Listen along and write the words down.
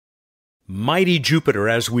Mighty Jupiter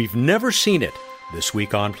as we've never seen it, this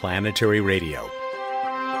week on Planetary Radio.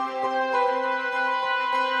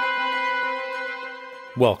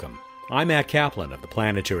 Welcome. I'm Matt Kaplan of the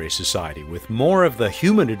Planetary Society with more of the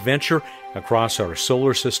human adventure across our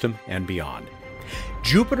solar system and beyond.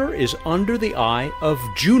 Jupiter is under the eye of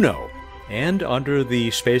Juno and under the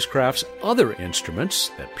spacecraft's other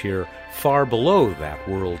instruments that peer far below that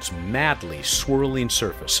world's madly swirling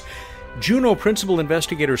surface. Juno principal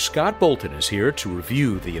investigator Scott Bolton is here to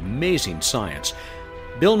review the amazing science.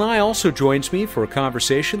 Bill Nye also joins me for a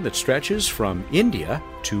conversation that stretches from India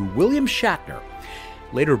to William Shatner.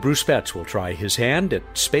 Later, Bruce Betts will try his hand at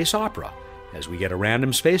space opera as we get a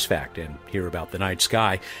random space fact and hear about the night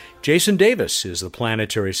sky. Jason Davis is the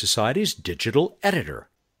Planetary Society's digital editor.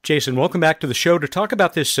 Jason, welcome back to the show to talk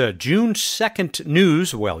about this June 2nd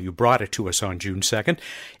news. Well, you brought it to us on June 2nd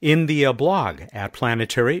in the blog at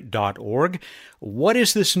planetary.org. What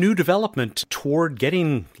is this new development toward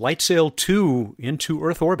getting LightSail 2 into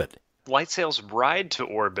Earth orbit? LightSail's ride to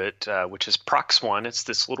orbit, which is Prox-1, it's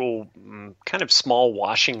this little kind of small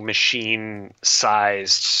washing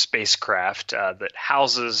machine-sized spacecraft that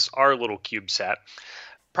houses our little CubeSat.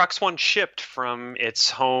 Prox-1 shipped from its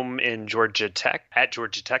home in Georgia Tech,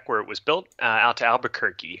 where it was built, out to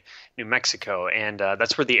Albuquerque, New Mexico, and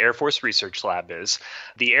that's where the Air Force Research Lab is.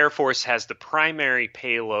 The Air Force has the primary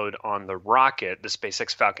payload on the rocket, the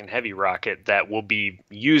SpaceX Falcon Heavy rocket, that we'll be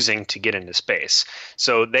using to get into space.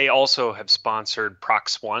 So they also have sponsored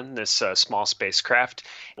Prox-1, this small spacecraft.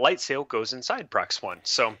 LightSail goes inside Prox-1.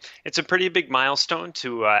 So it's a pretty big milestone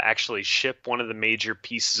to actually ship one of the major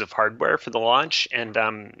pieces of hardware for the launch, and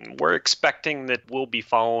we're expecting that we'll be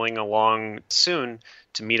following along soon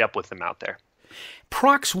to meet up with them out there.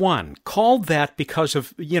 Prox-1, called that because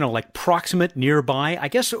of, like proximate, nearby. I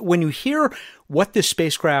guess when you hear what this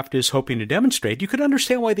spacecraft is hoping to demonstrate, you could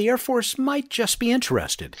understand why the Air Force might just be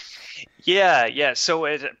interested. Yeah. So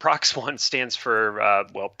Prox-1 stands for,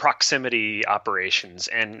 proximity operations.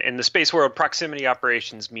 And in the space world, proximity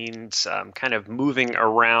operations means kind of moving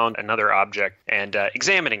around another object and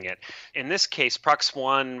examining it. In this case,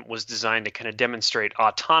 Prox-1 was designed to kind of demonstrate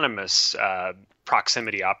autonomous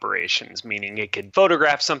proximity operations, meaning it could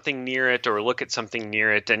photograph something near it or look at something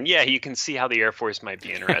near it. And yeah, you can see how the Air Force might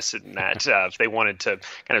be interested in that if they wanted to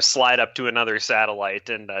kind of slide up to another satellite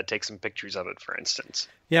and take some pictures of it, for instance.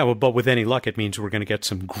 Yeah, well, but with any luck, it means we're going to get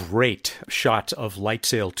some great shots of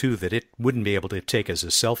LightSail 2 that it wouldn't be able to take as a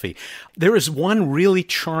selfie. There is one really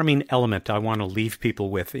charming element I want to leave people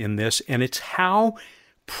with in this, and it's how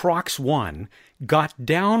Prox-1 got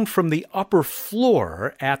down from the upper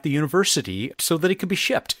floor at the university so that it could be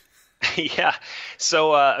shipped. Yeah.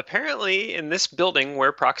 So apparently in this building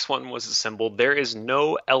where Prox-1 was assembled, there is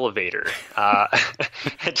no elevator. I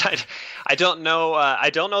don't know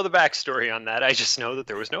the backstory on that. I just know that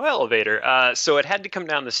there was no elevator. So it had to come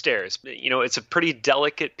down the stairs. It's a pretty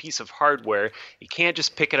delicate piece of hardware. You can't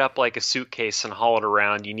just pick it up like a suitcase and haul it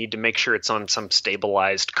around. You need to make sure it's on some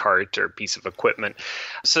stabilized cart or piece of equipment.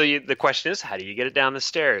 So the question is, how do you get it down the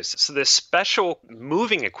stairs? So this special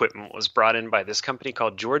moving equipment was brought in by this company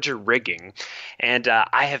called Georgia Rigging, and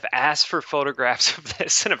I have asked for photographs of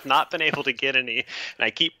this and have not been able to get any, and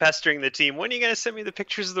I keep pestering the team, when are you going to send me the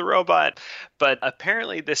pictures of the robot? But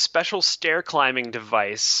apparently this special stair climbing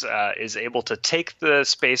device is able to take the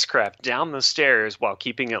spacecraft down the stairs while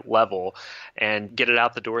keeping it level and get it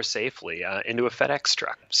out the door safely into a FedEx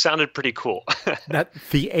truck. Sounded pretty cool. That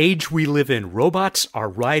the age we live in, robots are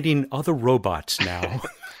riding other robots now.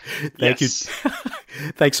 Thank you.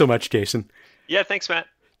 Thanks so much, Jason. Yeah, thanks, Matt.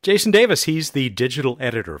 Jason Davis, he's the digital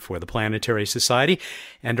editor for the Planetary Society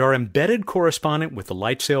and our embedded correspondent with the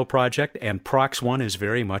LightSail project, and Prox-1 is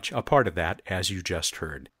very much a part of that, as you just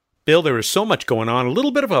heard. Bill, there is so much going on, a little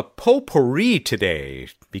bit of a potpourri today,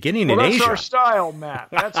 beginning in Asia. That's our style, Matt.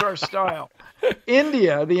 That's our style.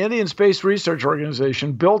 India, the Indian Space Research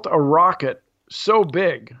Organization, built a rocket so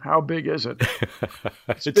big. How big is it?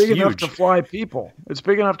 It's big huge. enough to fly people. It's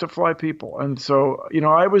big enough to fly people. And so,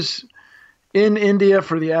 I was in India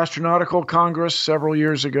for the Astronautical Congress several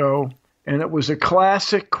years ago, and it was a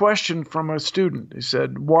classic question from a student. He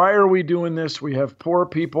said, why are we doing this? We have poor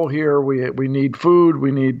people here. We need food.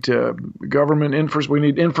 We need we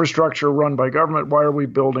need infrastructure run by government. Why are we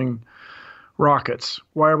building rockets?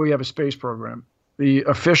 Why do we have a space program? The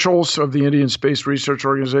officials of the Indian Space Research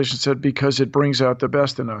Organization said, because it brings out the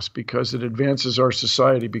best in us, because it advances our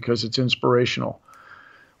society, because it's inspirational.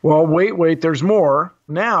 Well, wait, there's more.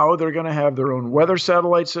 Now they're going to have their own weather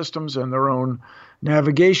satellite systems and their own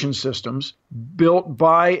navigation systems built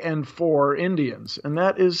by and for Indians, and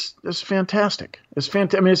that's fantastic. It's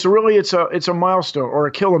fantastic. I mean, it's a milestone or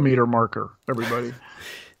a kilometer marker, everybody.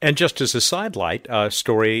 And just as a sidelight,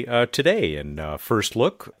 story today in First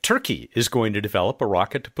Look, Turkey is going to develop a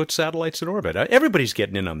rocket to put satellites in orbit. Everybody's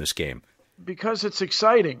getting in on this game. Because it's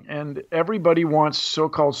exciting, and everybody wants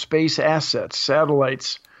so-called space assets,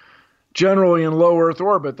 satellites, generally in low Earth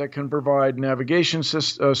orbit that can provide navigation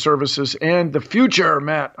services. And the future,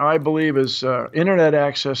 Matt, I believe, is internet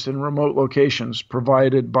access in remote locations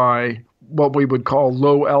provided by what we would call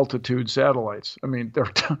low-altitude satellites. I mean,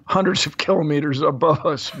 they're hundreds of kilometers above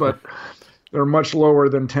us, but they're much lower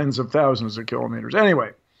than tens of thousands of kilometers.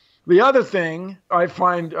 Anyway, the other thing I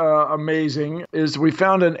find amazing is we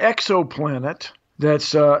found an exoplanet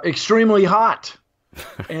that's extremely hot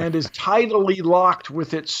and is tidally locked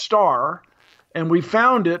with its star. And we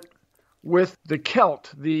found it with the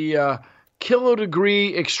KELT, the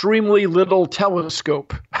Kilodegree Extremely Little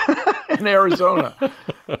Telescope in Arizona.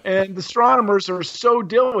 And astronomers are so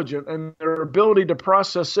diligent and their ability to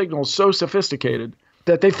process signals so sophisticated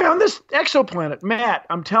that they found this exoplanet. Matt,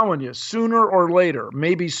 I'm telling you, sooner or later,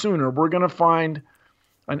 maybe sooner, we're going to find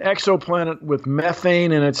an exoplanet with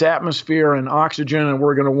methane in its atmosphere and oxygen, and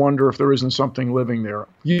we're going to wonder if there isn't something living there.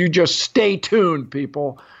 You just stay tuned,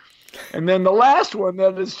 people. And then the last one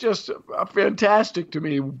that is just fantastic to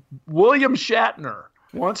me, William Shatner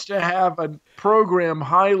wants to have a program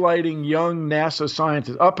highlighting young NASA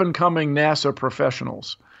scientists, up-and-coming NASA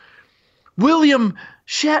professionals. William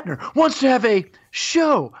Shatner wants to have a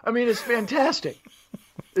show. I mean, it's fantastic.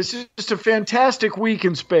 This is just a fantastic week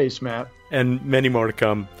in space, Matt. And many more to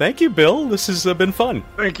come. Thank you, Bill. This has been fun.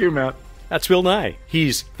 Thank you, Matt. That's Bill Nye.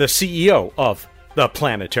 He's the CEO of the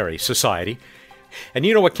Planetary Society. And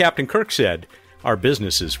you know what Captain Kirk said? Our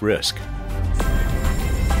business is risk.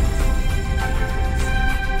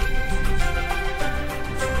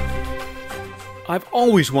 I've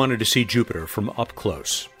always wanted to see Jupiter from up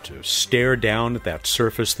close, to stare down at that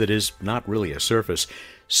surface that is not really a surface,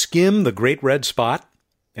 skim the great red spot,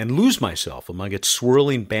 and lose myself among its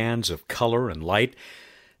swirling bands of color and light.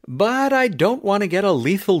 But I don't want to get a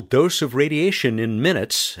lethal dose of radiation in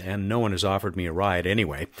minutes, and no one has offered me a ride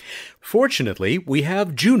anyway. Fortunately, we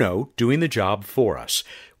have Juno doing the job for us,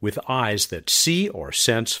 with eyes that see or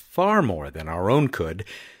sense far more than our own could.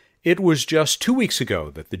 It was just 2 weeks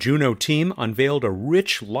ago that the Juno team unveiled a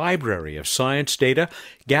rich library of science data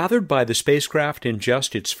gathered by the spacecraft in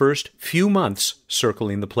just its first few months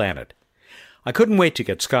circling the planet. I couldn't wait to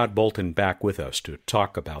get Scott Bolton back with us to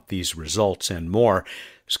talk about these results and more.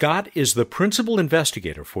 Scott is the principal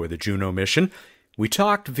investigator for the Juno mission. We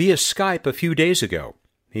talked via Skype a few days ago.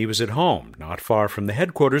 He was at home, not far from the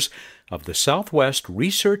headquarters of the Southwest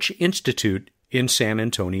Research Institute in San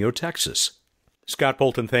Antonio, Texas. Scott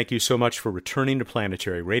Bolton, thank you so much for returning to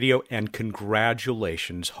Planetary Radio, and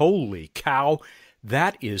congratulations. Holy cow,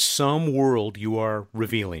 that is some world you are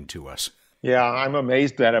revealing to us. Yeah, I'm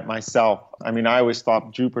amazed at it myself. I mean, I always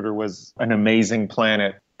thought Jupiter was an amazing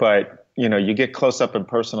planet, but, you know, you get close up and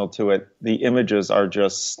personal to it, the images are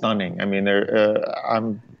just stunning. I mean,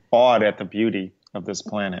 I'm awed at the beauty of this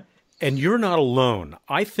planet. And you're not alone.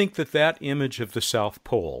 I think that image of the South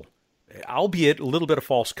Pole, albeit a little bit of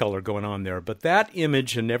false color going on there, but that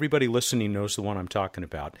image, and everybody listening knows the one I'm talking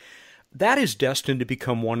about, that is destined to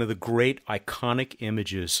become one of the great iconic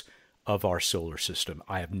images of our solar system.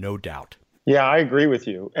 I have no doubt. Yeah, I agree with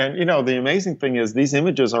you. And, you know, the amazing thing is these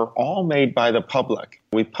images are all made by the public.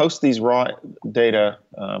 We post these raw data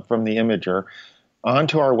from the imager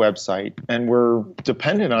onto our website, and we're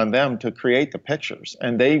dependent on them to create the pictures.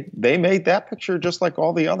 And they made that picture just like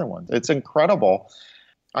all the other ones. It's incredible.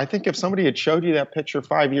 I think if somebody had showed you that picture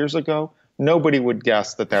 5 years ago, nobody would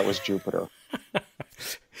guess that was Jupiter.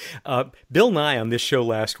 Bill Nye on this show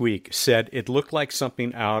last week said it looked like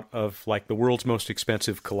something out of like the world's most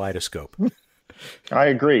expensive kaleidoscope. I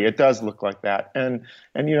agree. It does look like that. And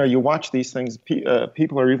you know, you watch these things,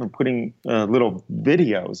 people are even putting little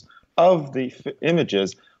videos of the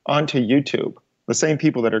images onto YouTube, the same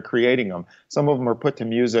people that are creating them. Some of them are put to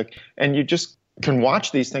music, and you just can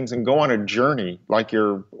watch these things and go on a journey like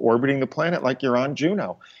you're orbiting the planet, like you're on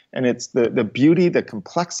Juno. And it's the beauty, the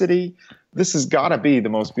complexity. This has got to be the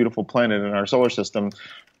most beautiful planet in our solar system.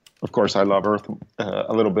 Of course, I love Earth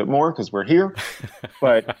a little bit more because we're here.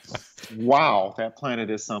 But wow, that planet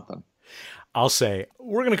is something. I'll say,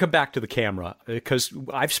 we're going to come back to the camera because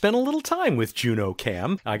I've spent a little time with Juno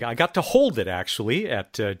Cam. I got to hold it, actually,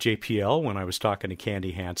 at JPL when I was talking to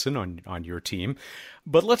Candy Hansen on your team.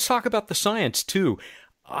 But let's talk about the science, too.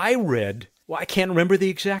 I read, I can't remember the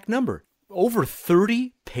exact number, over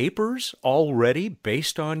 30 papers already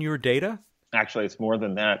based on your data? Actually, it's more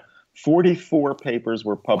than that. 44 papers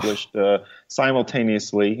were published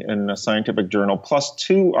simultaneously in a scientific journal, plus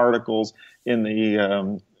 2 articles in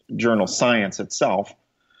the journal Science itself.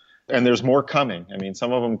 And there's more coming. I mean,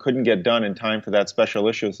 some of them couldn't get done in time for that special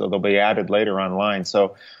issue, so they'll be added later online.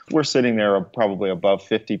 So we're sitting there probably above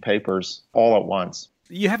 50 papers all at once.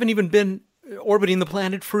 You haven't even been orbiting the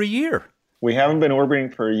planet for a year. We haven't been orbiting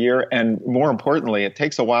for a year, and more importantly, it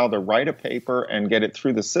takes a while to write a paper and get it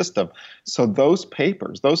through the system. So those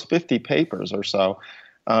papers, those 50 papers or so,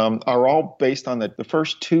 are all based on the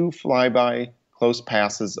first 2 flyby close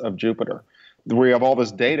passes of Jupiter. We have all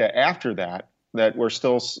this data after that we're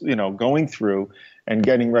still, going through and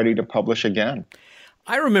getting ready to publish again.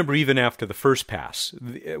 I remember even after the first pass,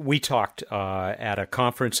 we talked at a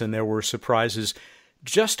conference, and there were surprises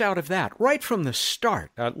just out of that, right from the start,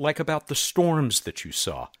 like about the storms that you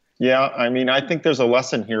saw. Yeah, I mean, I think there's a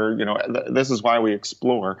lesson here. This is why we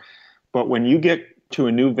explore. But when you get to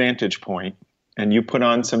a new vantage point and you put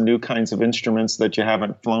on some new kinds of instruments that you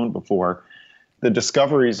haven't flown before, the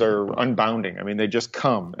discoveries are unbounding. I mean, they just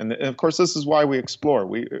come. And of course, this is why we explore.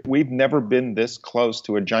 We've never been this close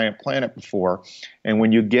to a giant planet before. And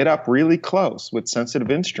when you get up really close with sensitive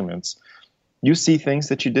instruments, you see things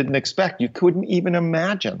that you didn't expect. You couldn't even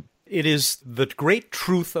imagine. It is the great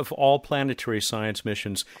truth of all planetary science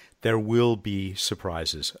missions. There will be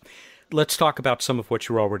surprises. Let's talk about some of what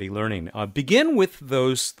you're already learning. Begin with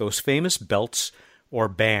those famous belts or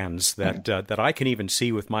bands that I can even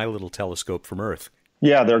see with my little telescope from Earth.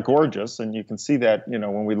 Yeah, they're gorgeous, and you can see that,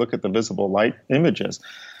 when we look at the visible light images.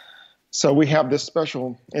 So we have this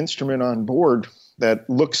special instrument on board that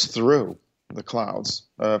looks through the clouds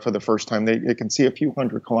for the first time. They can see a few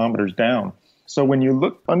hundred kilometers down. So when you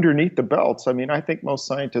look underneath the belts, I mean, I think most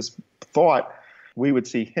scientists thought we would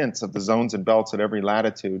see hints of the zones and belts at every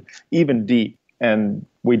latitude, even deep, and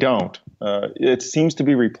we don't. It seems to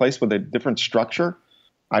be replaced with a different structure.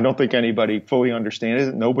 I don't think anybody fully understands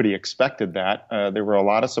it. Nobody expected that. There were a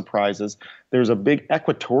lot of surprises. There's a big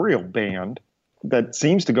equatorial band that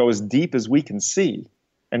seems to go as deep as we can see,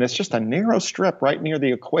 and it's just a narrow strip right near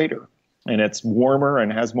the equator. And it's warmer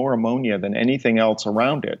and has more ammonia than anything else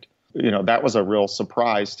around it. That was a real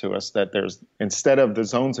surprise to us, that there's, instead of the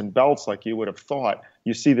zones and belts like you would have thought,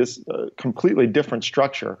 you see this completely different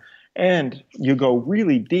structure. And you go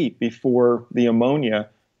really deep before the ammonia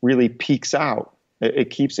really peaks out.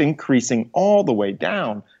 It keeps increasing all the way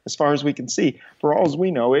down as far as we can see. For all as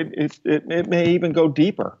we know, it may even go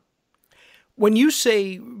deeper. When you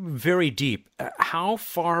say very deep, how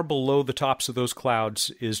far below the tops of those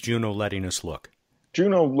clouds is Juno letting us look?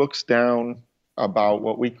 Juno looks down about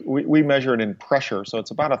what we measure it in pressure. So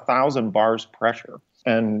it's about 1,000 bars pressure.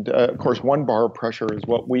 And of course, 1 bar of pressure is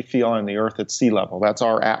what we feel on the Earth at sea level. That's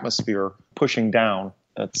our atmosphere pushing down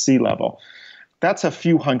at sea level. That's a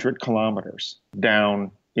few hundred kilometers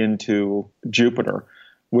down into Jupiter,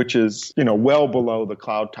 which is, well below the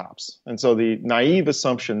cloud tops. And so the naive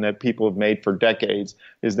assumption that people have made for decades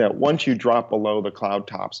is that once you drop below the cloud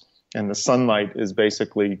tops and the sunlight is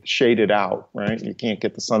basically shaded out, right? You can't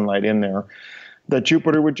get the sunlight in there, that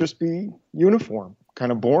Jupiter would just be uniform,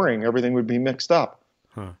 kind of boring. Everything would be mixed up.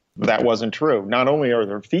 That wasn't true. Not only are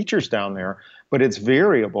there features down there, but it's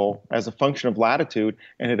variable as a function of latitude,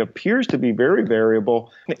 and it appears to be very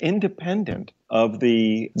variable, independent of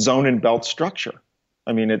the zone and belt structure.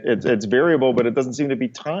 I mean, it's variable, but it doesn't seem to be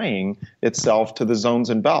tying itself to the zones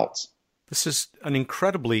and belts. This is an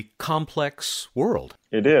incredibly complex world.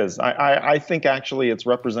 It is. I think actually it's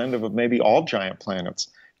representative of maybe all giant planets.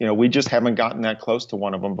 We just haven't gotten that close to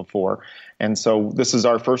one of them before. And so this is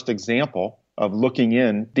our first example of looking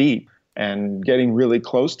in deep and getting really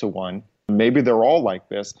close to one. Maybe they're all like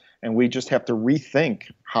this, and we just have to rethink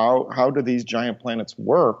how do these giant planets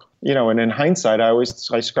work? And in hindsight, I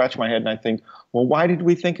scratch my head and I think, well, why did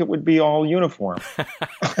we think it would be all uniform?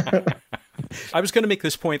 I was going to make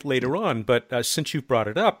this point later on, but since you brought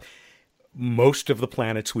it up, most of the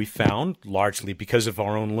planets we found, largely because of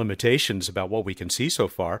our own limitations about what we can see so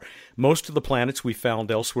far, most of the planets we found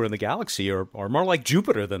elsewhere in the galaxy are more like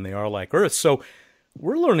Jupiter than they are like Earth. So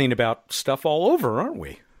we're learning about stuff all over, aren't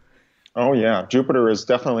we? Oh, yeah. Jupiter is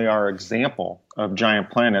definitely our example of giant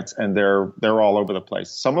planets, and they're all over the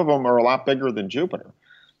place. Some of them are a lot bigger than Jupiter.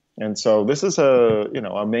 And so this is a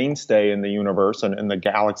mainstay in the universe and in the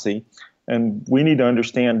galaxy. And we need to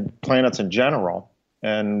understand planets in general.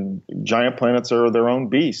 And giant planets are their own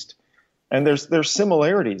beast. And there's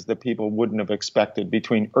similarities that people wouldn't have expected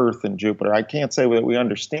between Earth and Jupiter. I can't say that we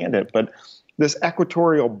understand it, but this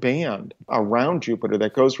equatorial band around Jupiter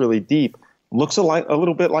that goes really deep, looks a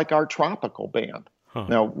little bit like our tropical band. Huh.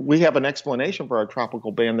 Now, we have an explanation for our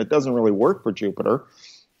tropical band that doesn't really work for Jupiter,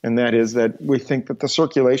 and that is that we think that the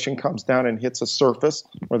circulation comes down and hits a surface,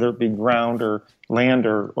 whether it be ground or land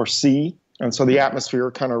or sea, and so the atmosphere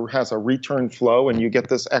kind of has a return flow, and you get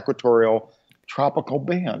this equatorial tropical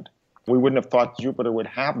band. We wouldn't have thought Jupiter would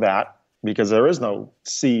have that because there is no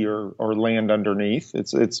sea or land underneath.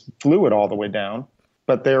 It's fluid all the way down,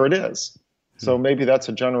 but there it is. So maybe that's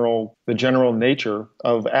the general nature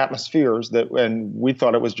of atmospheres and we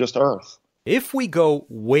thought it was just Earth. If we go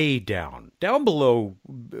way down below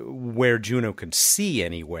where Juno can see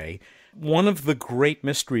anyway, one of the great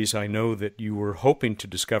mysteries I know that you were hoping to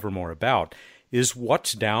discover more about is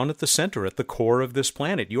what's down at the center, at the core of this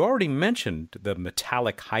planet. You already mentioned the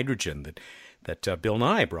metallic hydrogen that Bill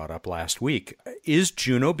Nye brought up last week. Is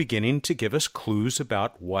Juno beginning to give us clues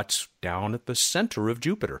about what's down at the center of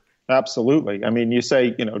Jupiter? Absolutely. I mean, you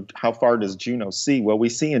say, how far does Juno see? Well, we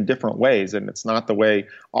see in different ways, and it's not the way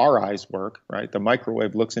our eyes work, right? The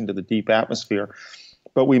microwave looks into the deep atmosphere,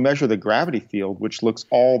 but we measure the gravity field, which looks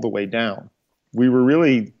all the way down. We were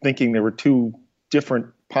really thinking there were two different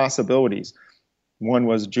possibilities. One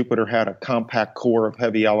was Jupiter had a compact core of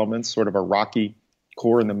heavy elements, sort of a rocky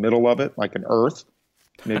core in the middle of it, like an Earth,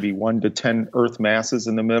 maybe 1 to 10 Earth masses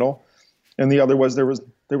in the middle. And the other was there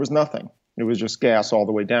was nothing. It was just gas all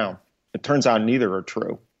the way down. It turns out neither are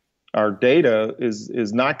true. Our data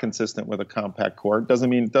is not consistent with a compact core. It doesn't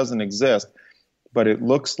mean it doesn't exist, but it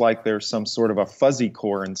looks like there's some sort of a fuzzy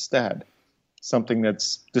core instead, something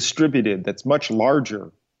that's distributed, that's much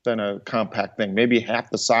larger than a compact thing, maybe half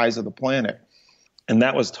the size of the planet. And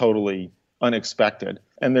that was totally unexpected.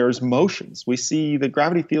 And there's motions. We see the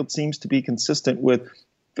gravity field seems to be consistent with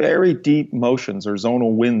very deep motions or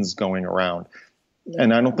zonal winds going around.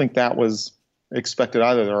 And I don't think that was expected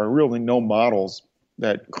either. There are really no models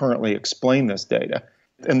that currently explain this data.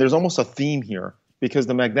 And there's almost a theme here because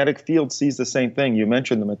the magnetic field sees the same thing. You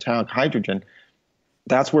mentioned the metallic hydrogen.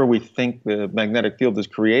 That's where we think the magnetic field is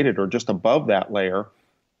created or just above that layer.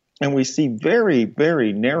 And we see very,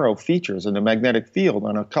 very narrow features in the magnetic field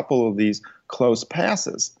on a couple of these close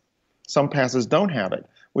passes. Some passes don't have it,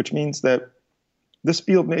 which means that this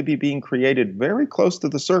field may be being created very close to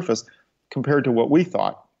the surface compared to what we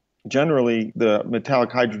thought. Generally, the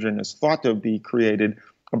metallic hydrogen is thought to be created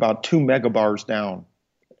about 2 megabars down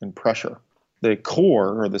in pressure. The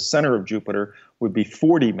core, or the center of Jupiter, would be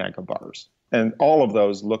 40 megabars. And all of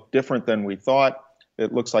those look different than we thought.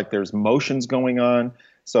 It looks like there's motions going on.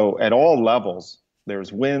 So at all levels,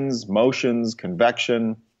 there's winds, motions,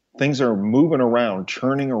 convection. Things are moving around,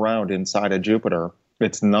 churning around inside of Jupiter.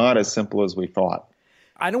 It's not as simple as we thought.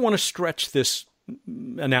 I don't want to stretch this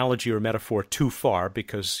analogy or metaphor too far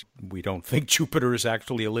because we don't think Jupiter is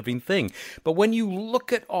actually a living thing. But when you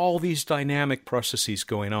look at all these dynamic processes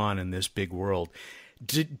going on in this big world,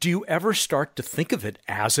 do you ever start to think of it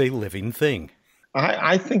as a living thing?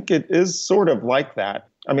 I think it is sort of like that.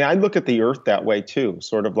 I mean, I look at the Earth that way too,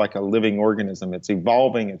 sort of like a living organism. It's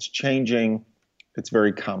evolving, it's changing, it's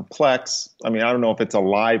very complex. I mean, I don't know if it's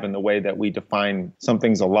alive in the way that we define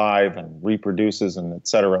something's alive and reproduces and et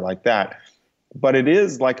cetera like that. But it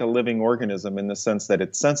is like a living organism in the sense that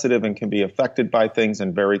it's sensitive and can be affected by things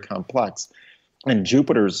and very complex. And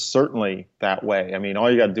Jupiter's certainly that way. I mean,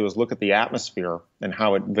 all you got to do is look at the atmosphere and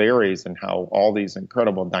how it varies and how all these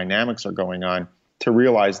incredible dynamics are going on to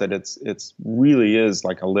realize that it's really is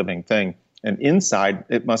like a living thing. And inside,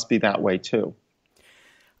 it must be that way too.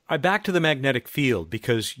 Back to the magnetic field,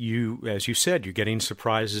 because you, as you said, you're getting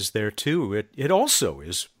surprises there too. It also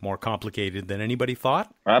is more complicated than anybody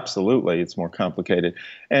thought. Absolutely, it's more complicated.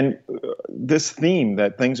 And this theme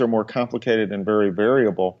that things are more complicated and very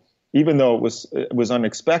variable, even though it was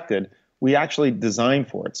unexpected, we actually designed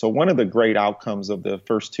for it. So one of the great outcomes of the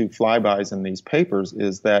first 2 flybys in these papers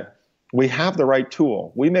is that we have the right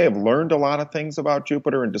tool. We may have learned a lot of things about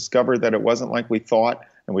Jupiter and discovered that it wasn't like we thought,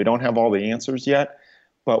 and we don't have all the answers yet.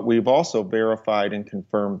 But we've also verified and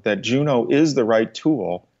confirmed that Juno is the right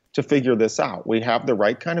tool to figure this out. We have the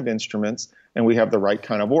right kind of instruments and we have the right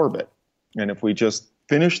kind of orbit. And if we just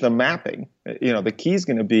finish the mapping, the key is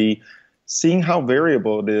going to be seeing how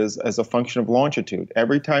variable it is as a function of longitude.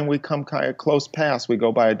 Every time we come kind of close past, we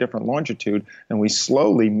go by a different longitude and we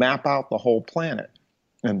slowly map out the whole planet.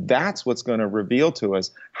 And that's what's going to reveal to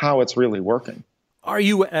us how it's really working. Are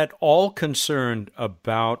you at all concerned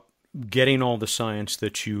about getting all the science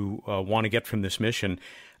that you want to get from this mission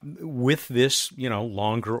with this,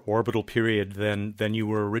 longer orbital period than you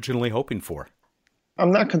were originally hoping for?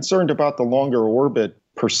 I'm not concerned about the longer orbit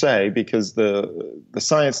per se, because the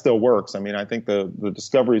science still works. I mean, I think the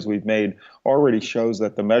discoveries we've made already shows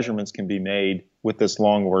that the measurements can be made with this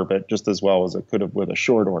long orbit just as well as it could have with a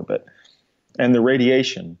short orbit. And the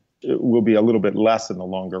radiation will be a little bit less in the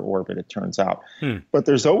longer orbit, it turns out. But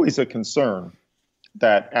there's always a concern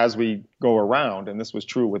that as we go around, and this was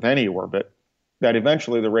true with any orbit, that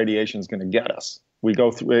eventually the radiation is going to get us. We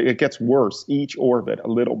go through, it gets worse each orbit a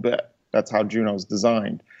little bit. That's how Juno's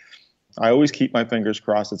designed. I always keep my fingers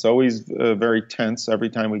crossed. It's always very tense every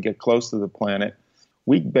time we get close to the planet.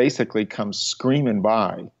 We basically come screaming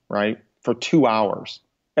by, right, for 2 hours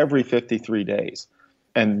every 53 days.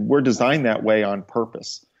 And we're designed that way on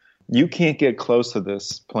purpose. You can't get close to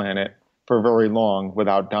this planet for very long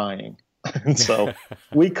without dying. And so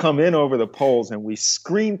we come in over the poles and we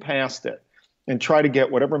scream past it and try to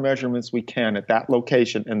get whatever measurements we can at that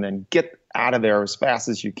location and then get out of there as fast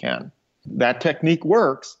as you can. That technique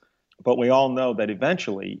works, but we all know that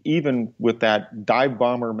eventually, even with that dive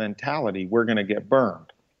bomber mentality, we're going to get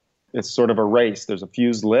burned. It's sort of a race. There's a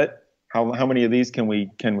fuse lit. How many of these can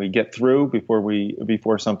we get through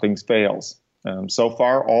before something fails? So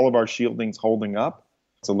far, all of our shielding's holding up.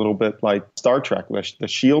 It's a little bit like Star Trek. The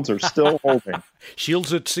shields are still holding.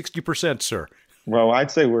 Shields at 60%, sir. Well,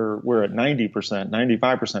 I'd say we're at 90%,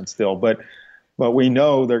 95% still, but we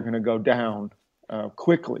know they're going to go down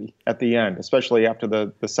quickly at the end, especially after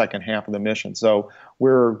the second half of the mission. So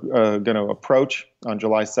we're going to approach on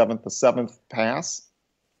July 7th, the 7th pass.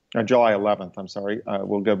 July 11th, I'm sorry.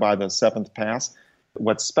 We'll go by the 7th pass.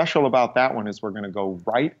 What's special about that one is we're going to go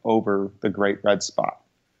right over the Great Red Spot.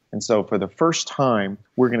 And so for the first time,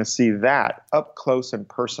 we're going to see that up close and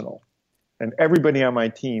personal. And everybody on my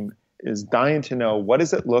team is dying to know, what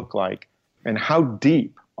does it look like and how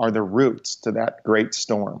deep are the roots to that great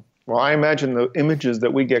storm? Well, I imagine the images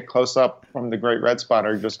that we get close up from the Great Red Spot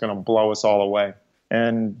are just going to blow us all away.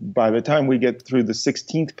 And by the time we get through the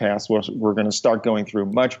 16th pass, we're going to start going through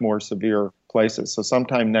much more severe places. So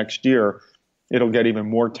sometime next year, it'll get even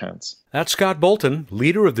more tense. That's Scott Bolton,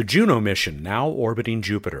 leader of the Juno mission, now orbiting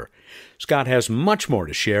Jupiter. Scott has much more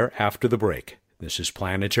to share after the break. This is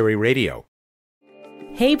Planetary Radio.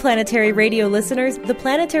 Hey, Planetary Radio listeners, the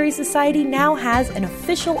Planetary Society now has an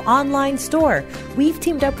official online store. We've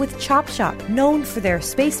teamed up with Chop Shop, known for their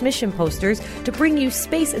space mission posters, to bring you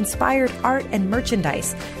space-inspired art and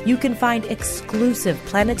merchandise. You can find exclusive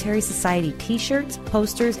Planetary Society t-shirts,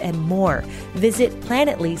 posters, and more. Visit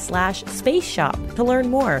planetly.com/space shop to learn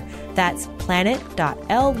more. That's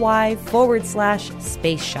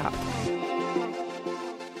planet.ly/space shop.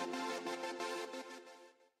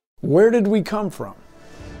 Where did we come from?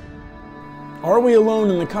 Are we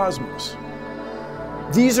alone in the cosmos?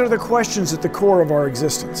 These are the questions at the core of our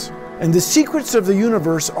existence. And the secrets of the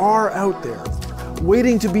universe are out there,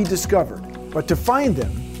 waiting to be discovered. But to find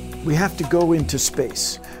them, we have to go into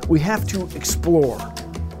space. We have to explore.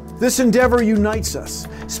 This endeavor unites us.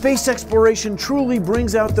 Space exploration truly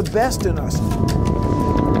brings out the best in us,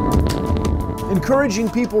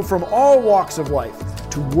 encouraging people from all walks of life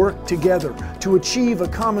to work together to achieve a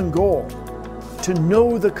common goal, to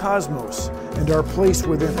know the cosmos and our place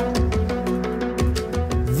within it.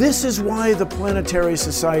 This is why the Planetary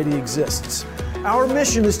Society exists. Our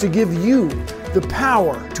mission is to give you the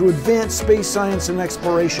power to advance space science and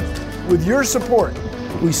exploration. With your support,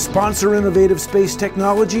 we sponsor innovative space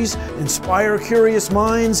technologies, inspire curious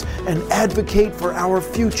minds, and advocate for our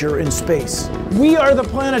future in space. We are the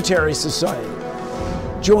Planetary Society.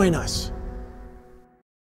 Join us.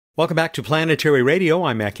 Welcome back to Planetary Radio.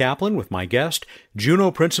 I'm Matt Kaplan with my guest,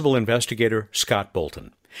 Juno Principal Investigator Scott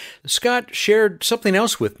Bolton. Scott shared something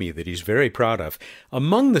else with me that he's very proud of.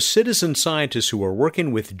 Among the citizen scientists who are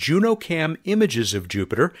working with JunoCam images of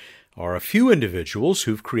Jupiter are a few individuals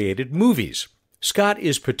who've created movies. Scott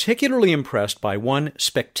is particularly impressed by one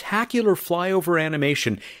spectacular flyover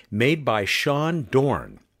animation made by Sean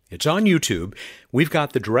Dorn. It's on YouTube. We've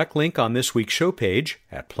got the direct link on this week's show page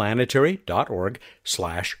at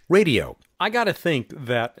planetary.org/radio. I got to think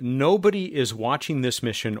that nobody is watching this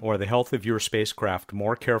mission or the health of your spacecraft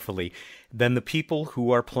more carefully than the people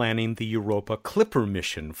who are planning the Europa Clipper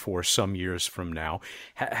mission for some years from now.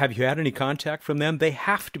 Have you had any contact from them? They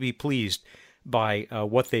have to be pleased by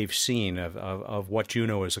what they've seen of what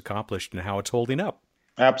Juno has accomplished and how it's holding up.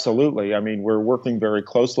 Absolutely. I mean, we're working very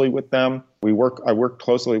closely with them. I worked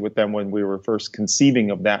closely with them when we were first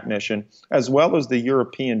conceiving of that mission, as well as the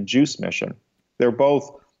European JUICE mission. They're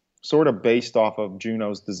both sort of based off of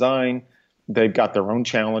Juno's design. They've got their own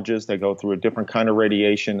challenges. They go through a different kind of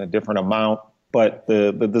radiation, a different amount, but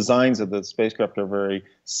the designs of the spacecraft are very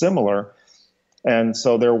similar. And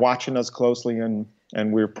so they're watching us closely, and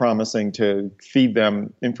and we're promising to feed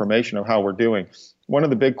them information of how we're doing. One of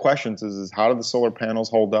the big questions is how do the solar panels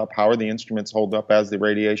hold up? How are the instruments hold up as the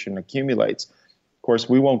radiation accumulates? Of course,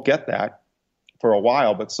 we won't get that for a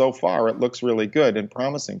while, but so far it looks really good and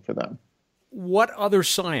promising for them. What other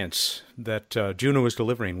science that Juno is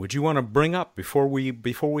delivering would you want to bring up before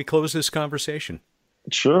we close this conversation?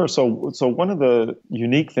 Sure. So one of the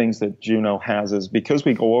unique things that Juno has is because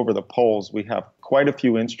we go over the poles, we have quite a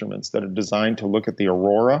few instruments that are designed to look at the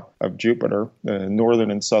aurora of Jupiter, the northern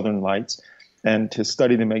and southern lights, and to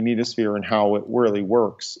study the magnetosphere and how it really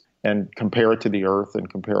works and compare it to the Earth and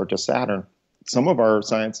compare it to Saturn. Some of our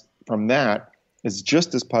science from that is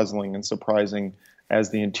just as puzzling and surprising as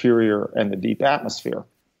the interior and the deep atmosphere.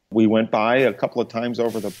 We went by a couple of times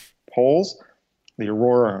over the poles. The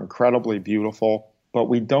aurora are incredibly beautiful, but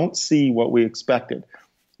we don't see what we expected.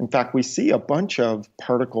 In fact, we see a bunch of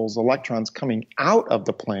particles, electrons coming out of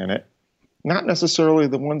the planet, not necessarily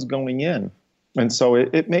the ones going in. And so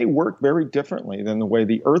it may work very differently than the way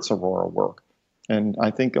the Earth's aurora work. And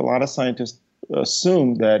I think a lot of scientists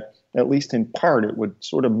assume that, at least in part, it would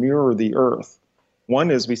sort of mirror the Earth. One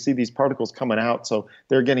is we see these particles coming out, so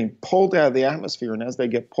they're getting pulled out of the atmosphere, and as they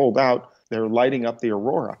get pulled out, they're lighting up the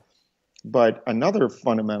aurora. But another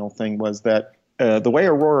fundamental thing was that the way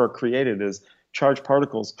aurora are created is charged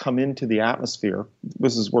particles come into the atmosphere.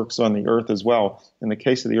 This works on the Earth as well. In the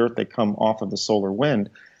case of the Earth, they come off of the solar wind,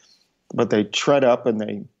 but they tread up and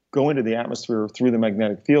they go into the atmosphere through the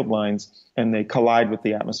magnetic field lines, and they collide with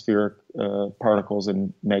the atmospheric particles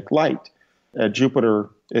and make light. At Jupiter,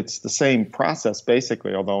 it's the same process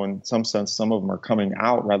basically, although in some sense some of them are coming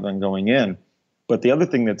out rather than going in. But the other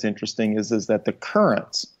thing that's interesting is that the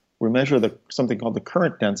currents, we measure something called the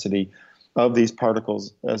current density of these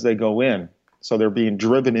particles as they go in. So they're being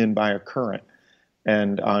driven in by a current.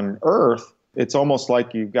 And on Earth, it's almost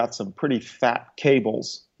like you've got some pretty fat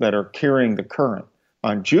cables that are carrying the current.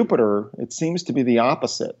 On Jupiter, it seems to be the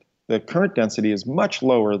opposite. The current density is much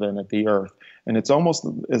lower than at the Earth. And it's almost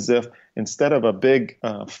as if instead of a big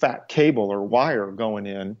fat cable or wire going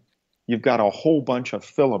in, you've got a whole bunch of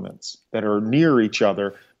filaments that are near each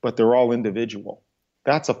other, but they're all individual.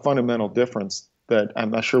 That's a fundamental difference that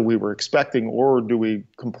I'm not sure we were expecting, or do we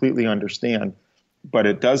completely understand. But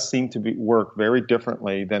it does seem to work very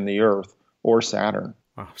differently than the Earth or Saturn.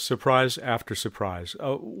 Surprise after surprise.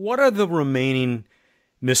 What are the remaining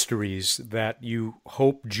mysteries that you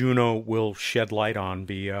hope Juno will shed light on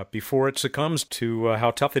before it succumbs to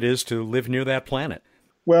how tough it is to live near that planet?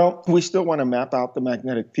 Well, we still want to map out the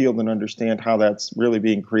magnetic field and understand how that's really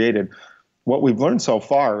being created. What we've learned so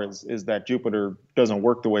far is that Jupiter doesn't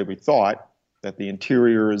work the way we thought, that the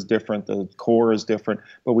interior is different, the core is different,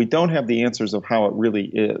 but we don't have the answers of how it really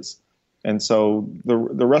is. And so the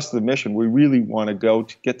rest of the mission, we really want to go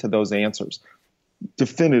to get to those answers,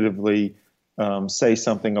 definitively say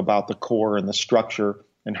something about the core and the structure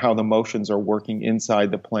and how the motions are working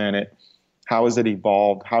inside the planet. How has it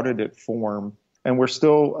evolved? How did it form? And we're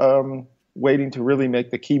still waiting to really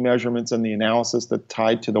make the key measurements and the analysis that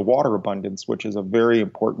tied to the water abundance, which is a very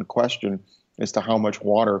important question as to how much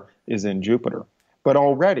water is in Jupiter. But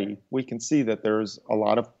already we can see that there's a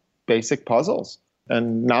lot of basic puzzles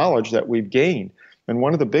and knowledge that we've gained. And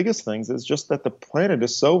one of the biggest things is just that the planet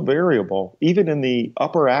is so variable, even in the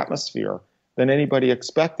upper atmosphere, than anybody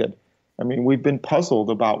expected. I mean, we've been puzzled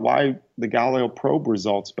about why the Galileo probe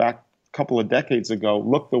results back a couple of decades ago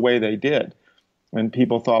looked the way they did. And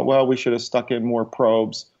people thought, well, we should have stuck in more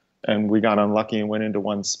probes, and we got unlucky and went into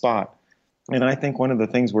one spot. And I think one of the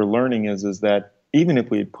things we're learning is that even if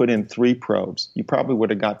we had put in 3 probes, you probably would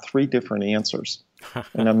have got 3 different answers.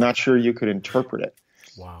 And I'm not sure you could interpret it.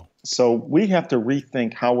 Wow. So we have to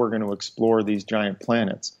rethink how we're going to explore these giant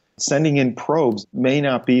planets. Sending in probes may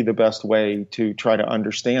not be the best way to try to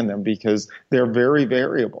understand them because they're very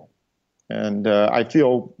variable. And I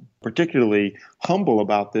feel particularly humble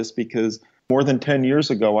about this because more than 10 years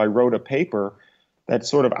ago, I wrote a paper that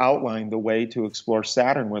sort of outlined the way to explore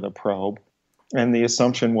Saturn with a probe. And the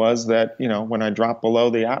assumption was that, when I drop below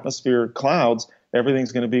the atmospheric clouds,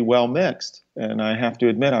 everything's going to be well mixed. And I have to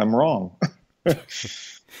admit, I'm wrong.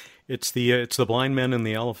 It's the blind men and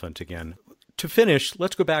the elephant again. To finish,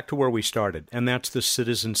 let's go back to where we started, and that's the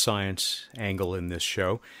citizen science angle in this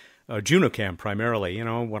show. JunoCam primarily.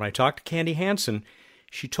 When I talked to Candy Hansen,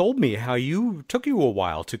 she told me how took you a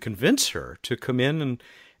while to convince her to come in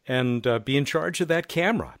and be in charge of that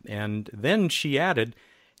camera. And then she added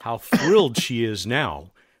how thrilled she is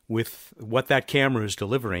now with what that camera is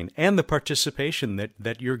delivering and the participation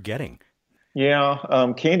that you're getting. Yeah,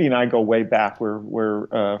 Candy and I go way back.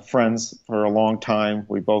 We're friends for a long time.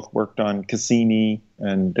 We both worked on Cassini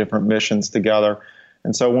and different missions together.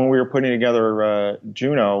 And so when we were putting together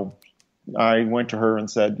Juno, I went to her and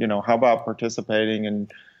said, how about participating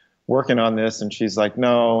and working on this? And she's like,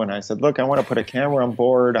 no. And I said, look, I want to put a camera on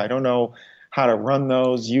board. I don't know how to run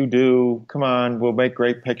those. You do. Come on, we'll make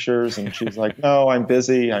great pictures. And she's like, no, I'm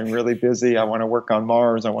busy. I'm really busy. I want to work on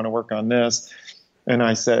Mars. I want to work on this. And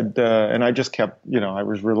I said, and I just kept, I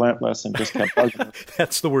was relentless and just kept bugging her.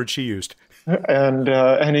 That's the word she used. And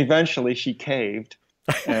eventually she caved.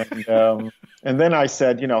 And then I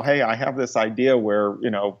said, hey, I have this idea where,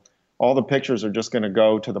 all the pictures are just going to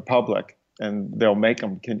go to the public and they'll make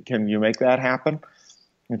them. Can you make that happen?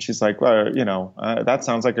 And she's like, well, that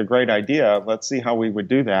sounds like a great idea. Let's see how we would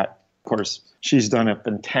do that. Of course, she's done a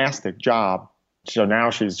fantastic job. So now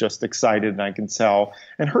she's just excited, and I can tell.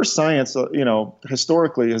 And her science,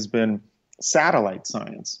 historically has been satellite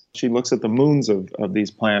science. She looks at the moons of these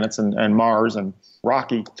planets and Mars and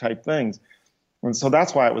rocky type things. And so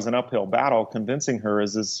that's why it was an uphill battle convincing her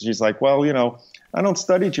is she's like, well, I don't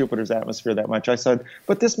study Jupiter's atmosphere that much. I said,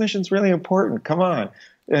 but this mission's really important. Come on.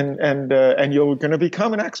 And you're going to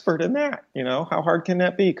become an expert in that. How hard can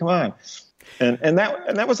that be? Come on. And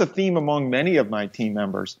that was a theme among many of my team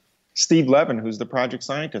members. Steve Levin, who's the project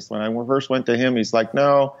scientist, when I first went to him, he's like,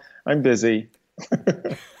 no, I'm busy.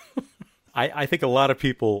 I think a lot of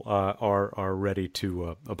people are ready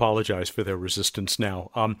to apologize for their resistance now.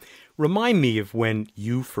 Remind me of when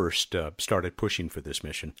you first started pushing for this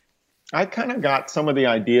mission. I kind of got some of the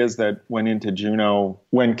ideas that went into Juno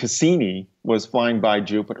when Cassini was flying by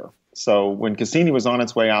Jupiter. So when Cassini was on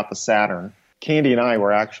its way out to Saturn, Candy and I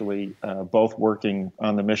were actually both working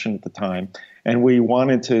on the mission at the time, and we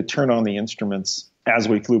wanted to turn on the instruments as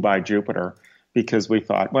we flew by Jupiter because we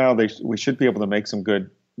thought, well, we should be able to make some good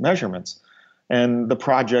measurements. And the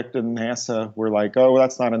project and NASA were like, oh,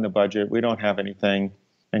 that's not in the budget. We don't have anything.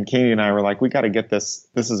 And Candy and I were like, we got to get this.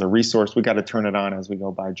 This is a resource. We got to turn it on as we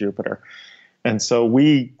go by Jupiter. And so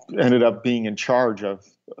we ended up being in charge of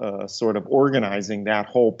sort of organizing that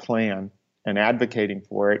whole plan and advocating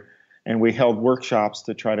for it. And we held workshops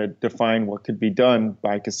to try to define what could be done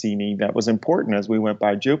by Cassini that was important as we went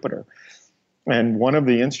by Jupiter. And one of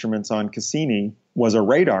the instruments on Cassini was a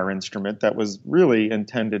radar instrument that was really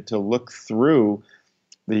intended to look through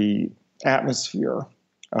the atmosphere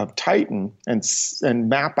of Titan and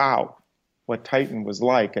map out what Titan was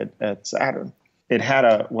like at Saturn. It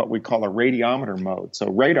had what we call a radiometer mode. So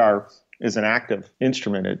radar is an active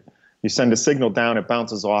instrument. You send a signal down, it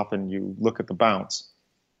bounces off, and you look at the bounce.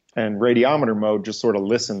 And radiometer mode just sort of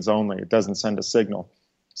listens only. It doesn't send a signal.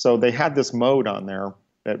 So they had this mode on there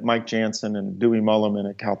that Mike Jansen and Dewey Mulliman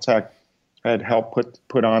at Caltech had helped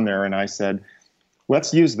put on there. And I said,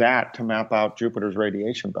 let's use that to map out Jupiter's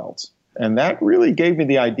radiation belts. And that really gave me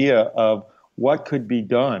the idea of what could be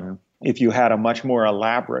done if you had a much more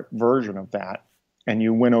elaborate version of that and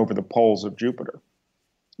you went over the poles of Jupiter.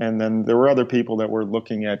 And then there were other people that were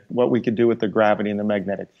looking at what we could do with the gravity and the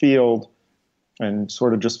magnetic field and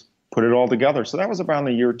sort of just put it all together. So that was around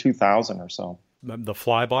the year 2000 or so. The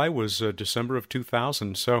flyby was December of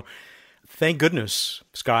 2000. So thank goodness,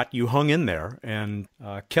 Scott, you hung in there and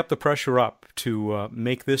kept the pressure up to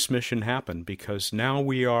make this mission happen, because now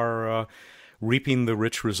we are reaping the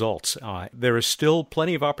rich results. There is still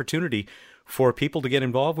plenty of opportunity for people to get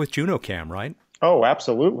involved with JunoCam, right? Oh,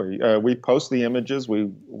 absolutely. We post the images.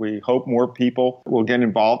 We hope more people will get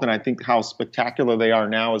involved. And I think how spectacular they are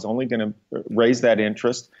now is only going to raise that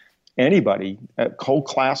interest. Anybody, whole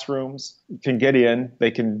classrooms can get in. They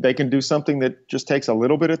can do something that just takes a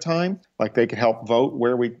little bit of time, like they could help vote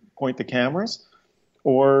where we point the cameras,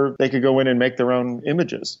 or they could go in and make their own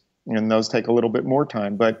images. And those take a little bit more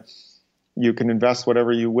time. But you can invest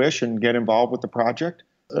whatever you wish and get involved with the project.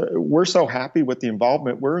 We're so happy with the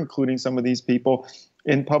involvement. We're including some of these people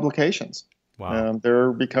in publications. Wow.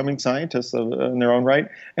 They're becoming scientists in their own right.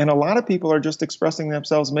 And a lot of people are just expressing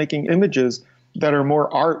themselves, making images that are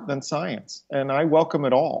more art than science. And I welcome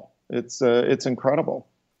it all. It's incredible.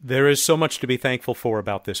 There is so much to be thankful for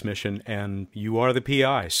about this mission, and you are the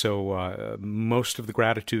PI, so most of the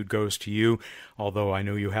gratitude goes to you, although I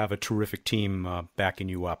know you have a terrific team backing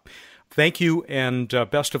you up. Thank you, and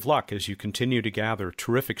best of luck as you continue to gather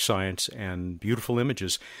terrific science and beautiful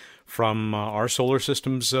images from our solar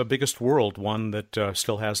system's biggest world, one that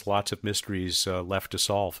still has lots of mysteries left to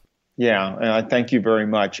solve. Yeah, thank you very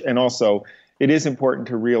much. And also, it is important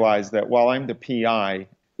to realize that while I'm the PI,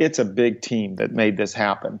 it's a big team that made this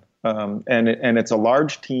happen. And it's a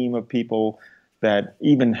large team of people that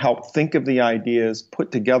even helped think of the ideas,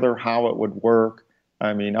 put together how it would work.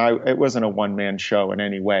 I mean, it wasn't a one-man show in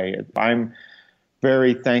any way. I'm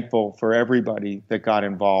very thankful for everybody that got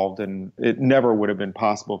involved, and it never would have been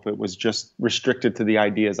possible if it was just restricted to the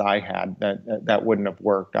ideas I had. That wouldn't have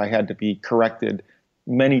worked. I had to be corrected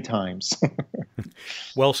many times.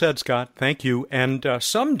 Well said, Scott. Thank you. And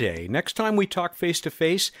someday, next time we talk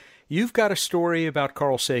face-to-face, you've got a story about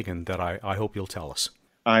Carl Sagan that I hope you'll tell us.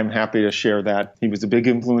 I'm happy to share that. He was a big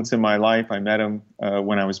influence in my life. I met him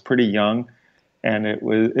when I was pretty young, and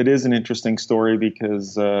it is an interesting story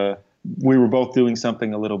because we were both doing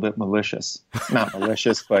something a little bit malicious. Not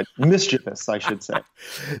malicious, but mischievous, I should say.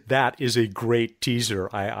 That is a great teaser.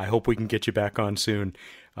 I hope we can get you back on soon.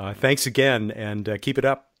 Thanks again, and keep it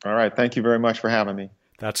up. All right. Thank you very much for having me.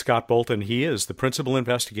 That's Scott Bolton. He is the principal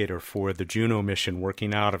investigator for the Juno mission,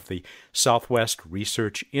 working out of the Southwest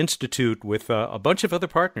Research Institute with a bunch of other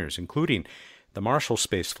partners, including the Marshall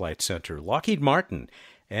Space Flight Center, Lockheed Martin,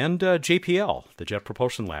 and JPL, the Jet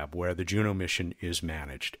Propulsion Lab, where the Juno mission is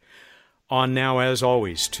managed. On now, as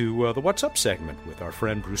always, to the What's Up segment with our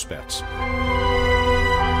friend Bruce Betts.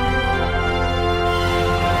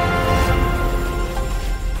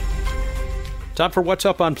 Time for What's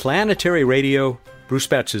Up on Planetary Radio. Bruce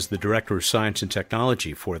Betts is the Director of Science and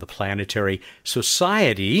Technology for the Planetary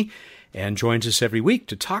Society and joins us every week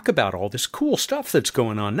to talk about all this cool stuff that's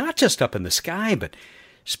going on, not just up in the sky, but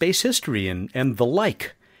space history and the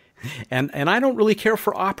like. And I don't really care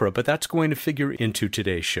for opera, but that's going to figure into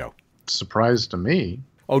today's show. Surprise to me.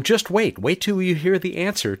 Oh, just wait. Wait till you hear the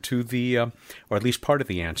answer to the, or at least part of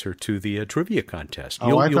the answer to the trivia contest.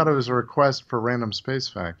 Oh, I thought it was a request for random space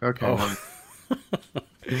fact. Okay. Oh.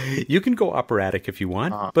 You can go operatic if you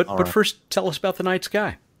want, but first tell us about the night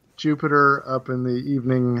sky. Jupiter up in the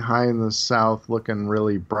evening, high in the south, looking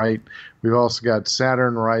really bright. We've also got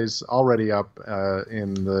Saturn already up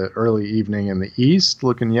in the early evening in the east,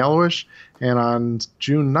 looking yellowish. And on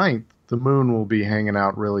June 9th, the moon will be hanging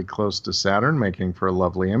out really close to Saturn, making for a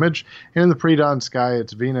lovely image. And in the pre-dawn sky,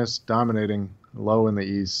 it's Venus dominating low in the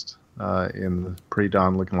east in the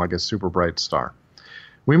pre-dawn, looking like a super bright star.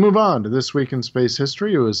 We move on to This Week in Space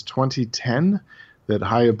History. It was 2010 that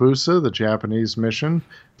Hayabusa, the Japanese mission,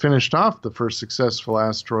 finished off the first successful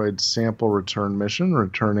asteroid sample return mission,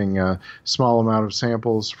 returning a small amount of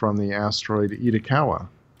samples from the asteroid Itokawa.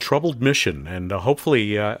 Troubled mission, and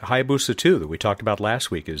hopefully Hayabusa 2, that we talked about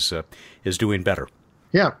last week, is doing better.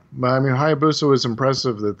 Yeah, I mean, Hayabusa was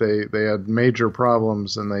impressive that they had major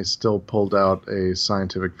problems and they still pulled out a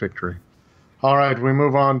scientific victory. All right, we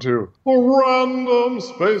move on to a random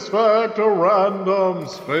space fact, All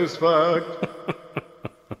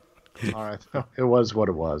right, it was what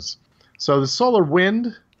it was. So the solar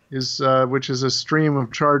wind, which is a stream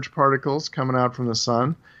of charged particles coming out from the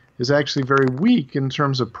sun, is actually very weak in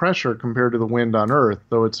terms of pressure compared to the wind on Earth,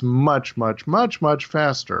 though it's much, much, much, much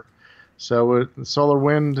faster. So the solar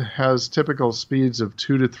wind has typical speeds of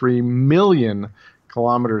 2 to 3 million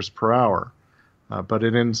kilometers per hour. But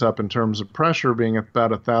it ends up, in terms of pressure, being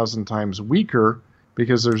about 1,000 times weaker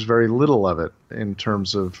because there's very little of it in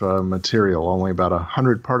terms of material, only about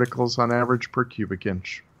 100 particles on average per cubic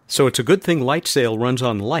inch. So it's a good thing light sail runs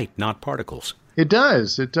on light, not particles. It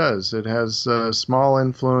does. It has a small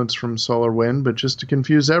influence from solar wind, but just to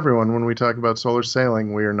confuse everyone, when we talk about solar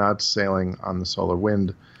sailing, we are not sailing on the solar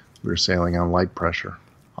wind. We're sailing on light pressure.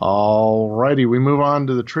 All righty, we move on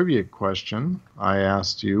to the trivia question. I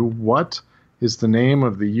asked you, what is the name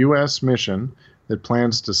of the U.S. mission that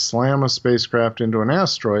plans to slam a spacecraft into an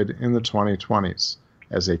asteroid in the 2020s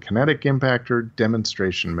as a kinetic impactor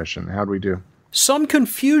demonstration mission? How'd we do? Some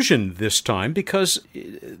confusion this time because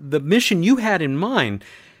the mission you had in mind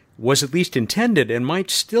was at least intended and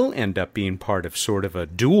might still end up being part of sort of a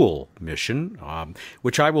dual mission,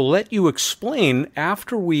 which I will let you explain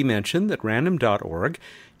after we mention that Random.org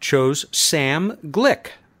chose Sam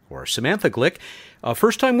Glick, or Samantha Glick, a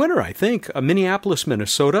first-time winner, I think, of Minneapolis,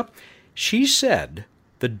 Minnesota. She said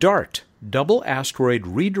the DART, Double Asteroid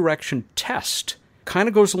Redirection Test, kind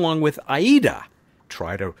of goes along with AIDA,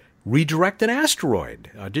 try to redirect an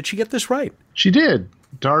asteroid. Did she get this right? She did.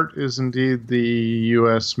 DART is indeed the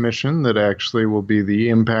U.S. mission that actually will be the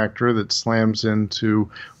impactor that slams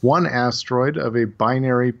into one asteroid of a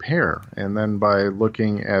binary pair. And then by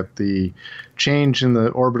looking at the change in the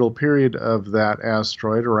orbital period of that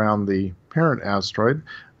asteroid around the parent asteroid,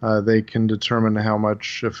 they can determine how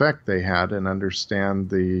much effect they had and understand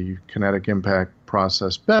the kinetic impact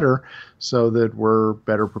process better so that we're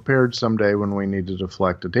better prepared someday when we need to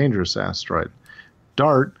deflect a dangerous asteroid.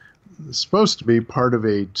 DART is supposed to be part of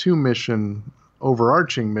a two-mission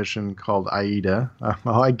overarching mission called AIDA.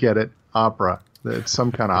 I get it, opera. It's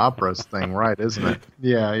some kind of opera thing, right, isn't it?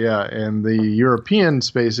 Yeah. And the European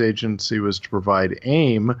Space Agency was to provide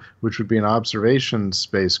AIM, which would be an observation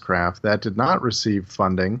spacecraft. That did not receive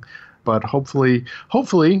funding, but hopefully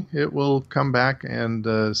it will come back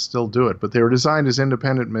and still do it. But they were designed as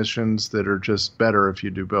independent missions that are just better if you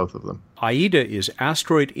do both of them. AIDA is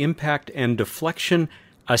Asteroid Impact and Deflection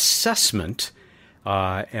Assessment,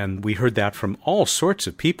 and we heard that from all sorts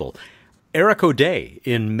of people. Eric O'Day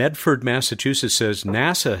in Medford, Massachusetts says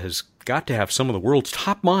NASA has got to have some of the world's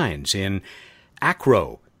top minds in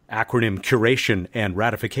ACRO, acronym Curation and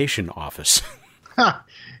Ratification Office.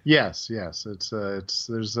 Yes.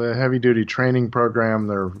 There's a heavy-duty training program.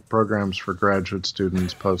 There are programs for graduate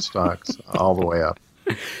students, postdocs, all the way up.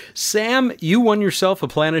 Sam, you won yourself a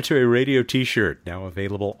Planetary Radio t-shirt, now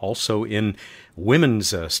available also in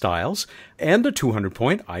women's styles, and a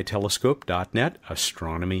 200-point itelescope.net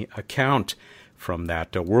astronomy account from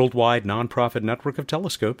that worldwide nonprofit network of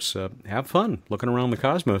telescopes. Have fun looking around the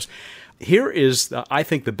cosmos. Here is, I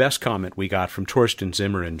think, the best comment we got from Torsten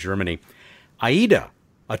Zimmer in Germany. AIDA,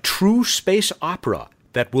 a true space opera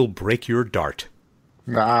that will break your dart.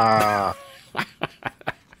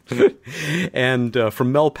 And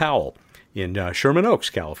from Mel Powell in Sherman Oaks,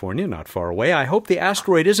 California, not far away. I hope the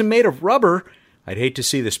asteroid isn't made of rubber. I'd hate to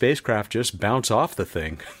see the spacecraft just bounce off the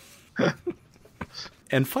thing.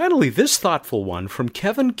 And finally, this thoughtful one from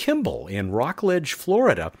Kevin Kimball in Rockledge,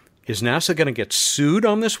 Florida. Is NASA going to get sued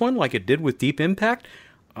on this one like it did with Deep Impact?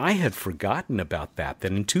 I had forgotten about that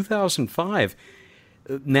in 2005,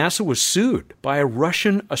 NASA was sued by a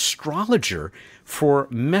Russian astrologer for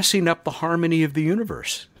messing up the harmony of the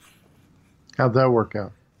universe. How'd that work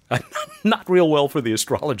out? Not real well for the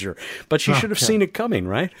astrologer, but she should have seen it coming,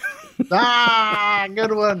 right?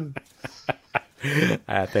 Good one.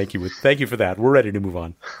 Thank you for that. We're ready to move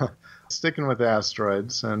on. Sticking with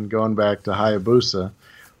asteroids and going back to Hayabusa,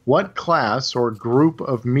 what class or group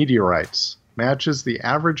of meteorites matches the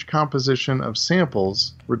average composition of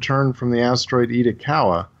samples returned from the asteroid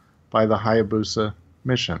Itokawa by the Hayabusa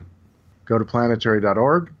mission? Go to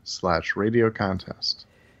planetary.org/radio contest.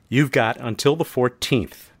 You've got until the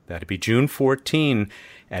 14th. That'd be June 14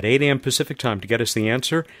 at 8 a.m. Pacific time to get us the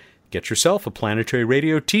answer. Get yourself a Planetary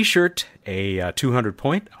Radio t-shirt, a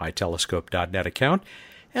 200-point itelescope.net account,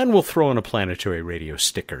 and we'll throw in a Planetary Radio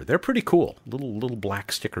sticker. They're pretty cool. Little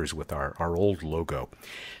black stickers with our old logo.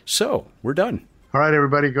 So, we're done. All right,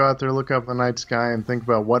 everybody, go out there, look up the night sky, and think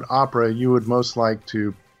about what opera you would most like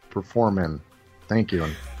to perform in. Thank you,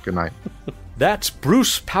 and good night. That's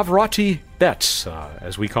Bruce Pavarotti Betts,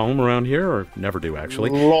 as we call him around here, or never do,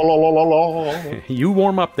 actually. You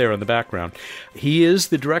warm up there in the background. He is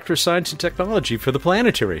the Director of Science and Technology for the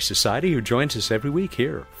Planetary Society, who joins us every week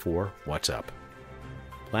here for What's Up.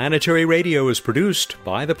 Planetary Radio is produced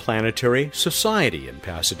by the Planetary Society in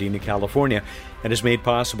Pasadena, California, and is made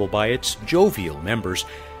possible by its jovial members.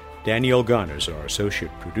 Danielle Gunn is our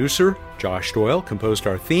associate producer. Josh Doyle composed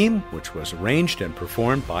our theme, which was arranged and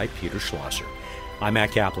performed by Peter Schlosser. I'm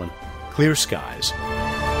Matt Kaplan. Clear skies.